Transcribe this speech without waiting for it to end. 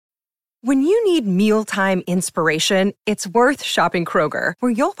When you need mealtime inspiration, it's worth shopping Kroger,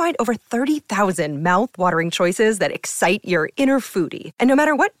 where you'll find over 30,000 mouth-watering choices that excite your inner foodie. And no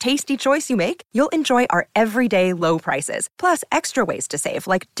matter what tasty choice you make, you'll enjoy our everyday low prices, plus extra ways to save,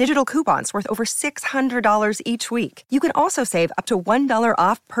 like digital coupons worth over $600 each week. You can also save up to $1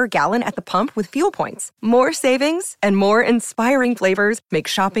 off per gallon at the pump with fuel points. More savings and more inspiring flavors make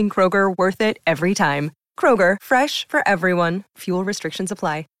shopping Kroger worth it every time. Kroger, fresh for everyone. Fuel restrictions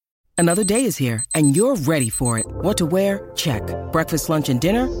apply. Another day is here, and you're ready for it. What to wear? Check. Breakfast, lunch, and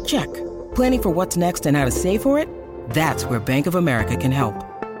dinner? Check. Planning for what's next and how to save for it? That's where Bank of America can help.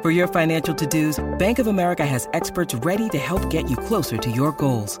 For your financial to-dos, Bank of America has experts ready to help get you closer to your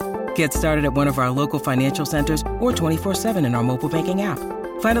goals. Get started at one of our local financial centers or 24/7 in our mobile banking app.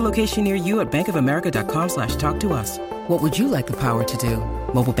 Find a location near you at bankofamerica.com/talktous. What would you like the power to do?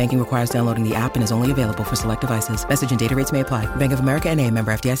 Mobile banking requires downloading the app and is only available for select devices. Message and data rates may apply. Bank of America N.A.,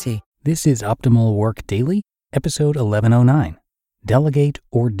 member FDIC. This is Optimal Work Daily, episode 1109, Delegate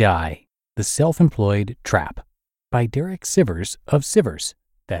or Die, The Self-Employed Trap, by Derek Sivers of Sivers.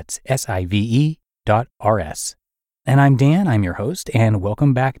 That's SIVE.RS. And I'm Dan, I'm your host, and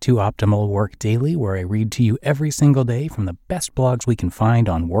welcome back to Optimal Work Daily, where I read to you every single day from the best blogs we can find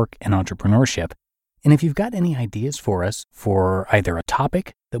on work and entrepreneurship. And if you've got any ideas for us for either a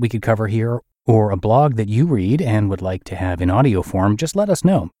topic that we could cover here or a blog that you read and would like to have in audio form, just let us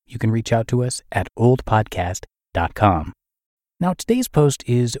know. You can reach out to us at oldpodcast.com. Now, today's post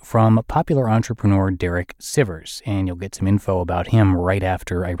is from popular entrepreneur Derek Sivers, and you'll get some info about him right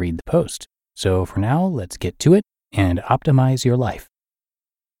after I read the post. So for now, let's get to it and optimize your life.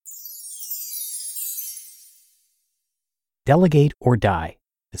 Delegate or Die,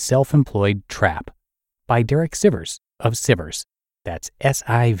 The Self-Employed Trap, by Derek Sivers of Sivers. That's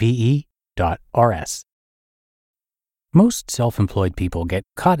SIVE.RS. Most self-employed people get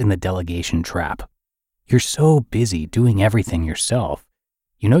caught in the delegation trap. You're so busy doing everything yourself.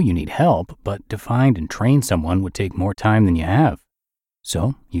 You know you need help, but to find and train someone would take more time than you have.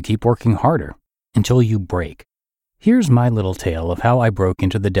 So you keep working harder until you break. Here's my little tale of how I broke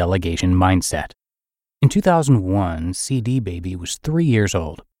into the delegation mindset. In 2001, CD Baby was 3 years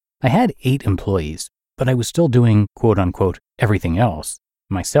old. I had 8 employees, but I was still doing, quote-unquote, everything else,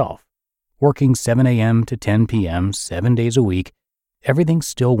 myself. Working 7 a.m. to 10 p.m., 7 days a week, everything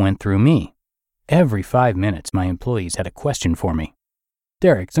still went through me. Every 5 minutes, my employees had a question for me.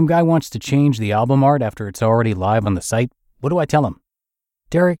 Derek, some guy wants to change the album art after it's already live on the site. What do I tell him?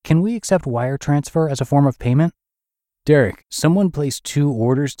 Derek, can we accept wire transfer as a form of payment? Derek, someone placed 2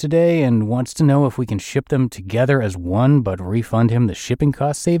 orders today and wants to know if we can ship them together as one but refund him the shipping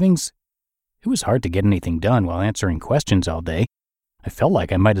cost savings. It was hard to get anything done while answering questions all day. I felt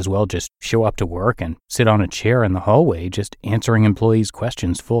like I might as well just show up to work and sit on a chair in the hallway just answering employees'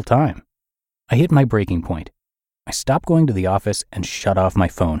 questions full time. I hit my breaking point. I stopped going to the office and shut off my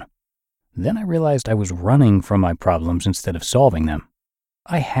phone. Then I realized I was running from my problems instead of solving them.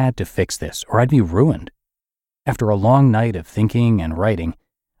 I had to fix this or I'd be ruined. After a long night of thinking and writing,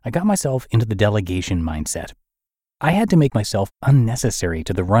 I got myself into the delegation mindset. I had to make myself unnecessary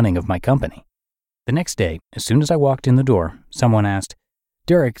to the running of my company. The next day, as soon as I walked in the door, someone asked,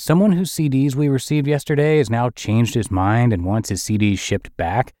 Derek, someone whose CDs we received yesterday has now changed his mind and wants his CDs shipped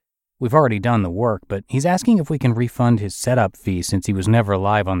back. We've already done the work, but he's asking if we can refund his setup fee since he was never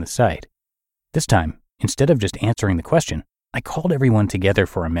live on the site. This time, instead of just answering the question, I called everyone together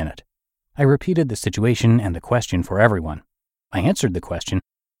for a minute. I repeated the situation and the question for everyone. I answered the question,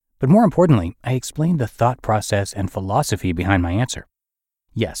 but more importantly, I explained the thought process and philosophy behind my answer.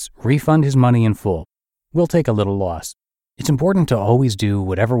 Yes, refund his money in full. We'll take a little loss. It's important to always do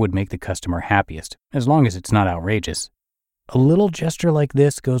whatever would make the customer happiest, as long as it's not outrageous. A little gesture like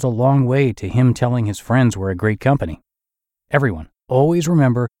this goes a long way to him telling his friends we're a great company. Everyone, always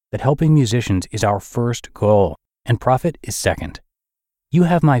remember that helping musicians is our first goal, and profit is second. You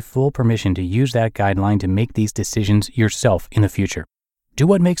have my full permission to use that guideline to make these decisions yourself in the future. Do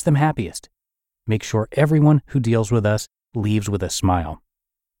what makes them happiest. Make sure everyone who deals with us leaves with a smile.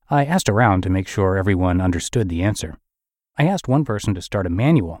 I asked around to make sure everyone understood the answer. I asked one person to start a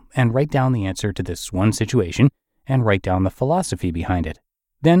manual and write down the answer to this one situation and write down the philosophy behind it.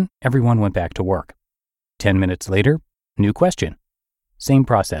 Then everyone went back to work. 10 minutes later, new question. Same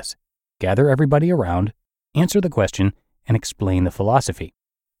process. Gather everybody around, answer the question, and explain the philosophy.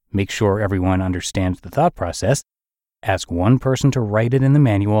 Make sure everyone understands the thought process. Ask one person to write it in the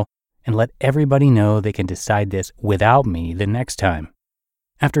manual and let everybody know they can decide this without me the next time.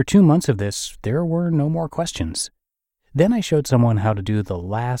 After 2 months of this, there were no more questions. Then I showed someone how to do the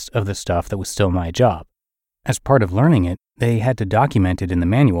last of the stuff that was still my job. As part of learning it, they had to document it in the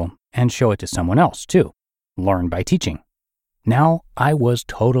manual, and show it to someone else too. Learn by teaching. Now I was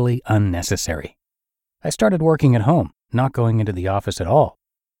totally unnecessary. I started working at home, not going into the office at all.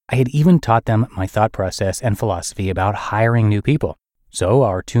 I had even taught them my thought process and philosophy about hiring new people. So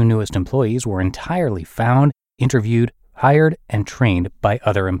our 2 newest employees were entirely found, interviewed, hired, and trained by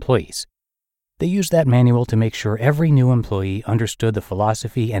other employees. They used that manual to make sure every new employee understood the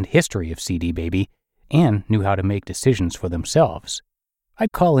philosophy and history of CD Baby and knew how to make decisions for themselves.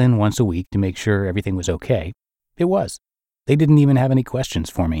 I'd call in once a week to make sure everything was okay. It was. They didn't even have any questions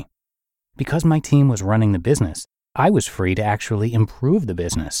for me. Because my team was running the business, I was free to actually improve the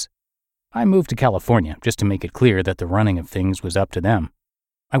business. I moved to California just to make it clear that the running of things was up to them.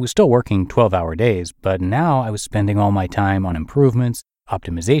 I was still working 12-hour days, but now I was spending all my time on improvements,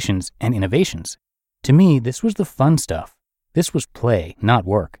 optimizations, and innovations. To me, this was the fun stuff. This was play, not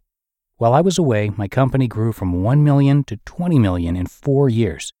work. While I was away, my company grew from 1 million to 20 million in 4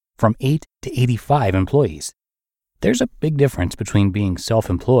 years, from 8 to 85 employees. There's a big difference between being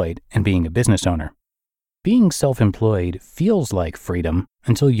self-employed and being a business owner. Being self-employed feels like freedom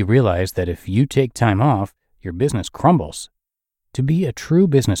until you realize that if you take time off, your business crumbles. To be a true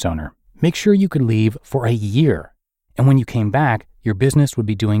business owner, make sure you could leave for a year, and when you came back, your business would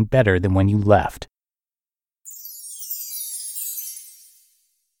be doing better than when you left.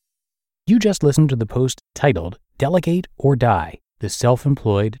 You just listened to the post titled Delegate or Die, The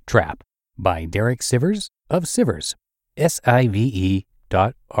Self-Employed Trap by Derek Sivers of Sivers, Sive.rs.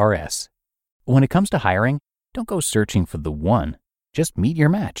 When it comes to hiring, don't go searching for the one. Just meet your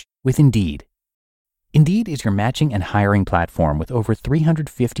match with Indeed. Indeed is your matching and hiring platform with over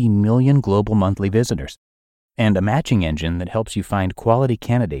 350 million global monthly visitors and a matching engine that helps you find quality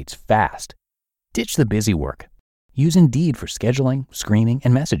candidates fast. Ditch the busy work. Use Indeed for scheduling, screening,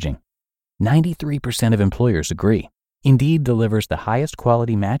 and messaging. 93% of employers agree. Indeed delivers the highest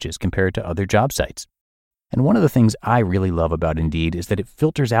quality matches compared to other job sites. And one of the things I really love about Indeed is that it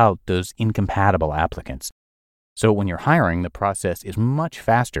filters out those incompatible applicants. So when you're hiring, the process is much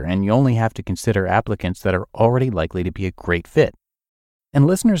faster and you only have to consider applicants that are already likely to be a great fit. And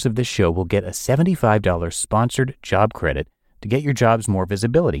listeners of this show will get a $75 sponsored job credit to get your jobs more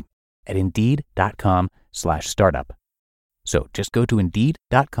visibility at Indeed.com/startup. So just go to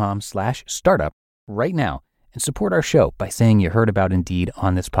Indeed.com/startup right now and support our show by saying you heard about Indeed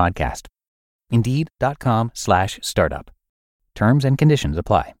on this podcast. Indeed.com/startup. Terms and conditions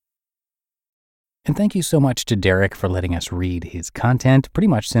apply. And thank you so much to Derek for letting us read his content pretty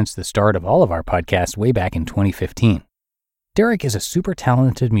much since the start of all of our podcasts way back in 2015. Derek is a super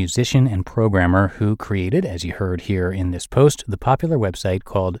talented musician and programmer who created, as you heard here in this post, the popular website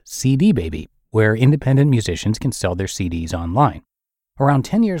called CD Baby, where independent musicians can sell their CDs online. Around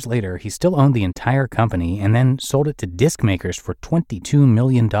 10 years later, he still owned the entire company and then sold it to disc makers for $22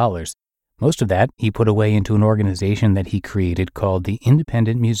 million. Most of that he put away into an organization that he created called the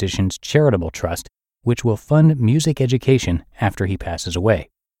Independent Musicians Charitable Trust, which will fund music education after he passes away.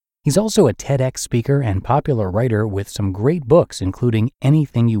 He's also a TEDx speaker and popular writer with some great books, including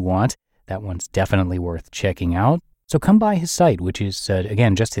Anything You Want. That one's definitely worth checking out. So come by his site, which is,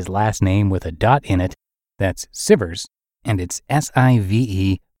 again, just his last name with a dot in it. That's Sivers, and it's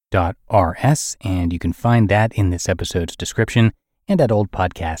Sive.rs, and you can find that in this episode's description and at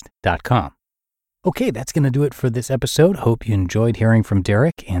oldpodcast.com. Okay, that's going to do it for this episode. Hope you enjoyed hearing from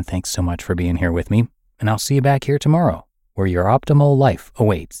Derek, and thanks so much for being here with me. And I'll see you back here tomorrow, where your optimal life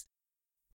awaits.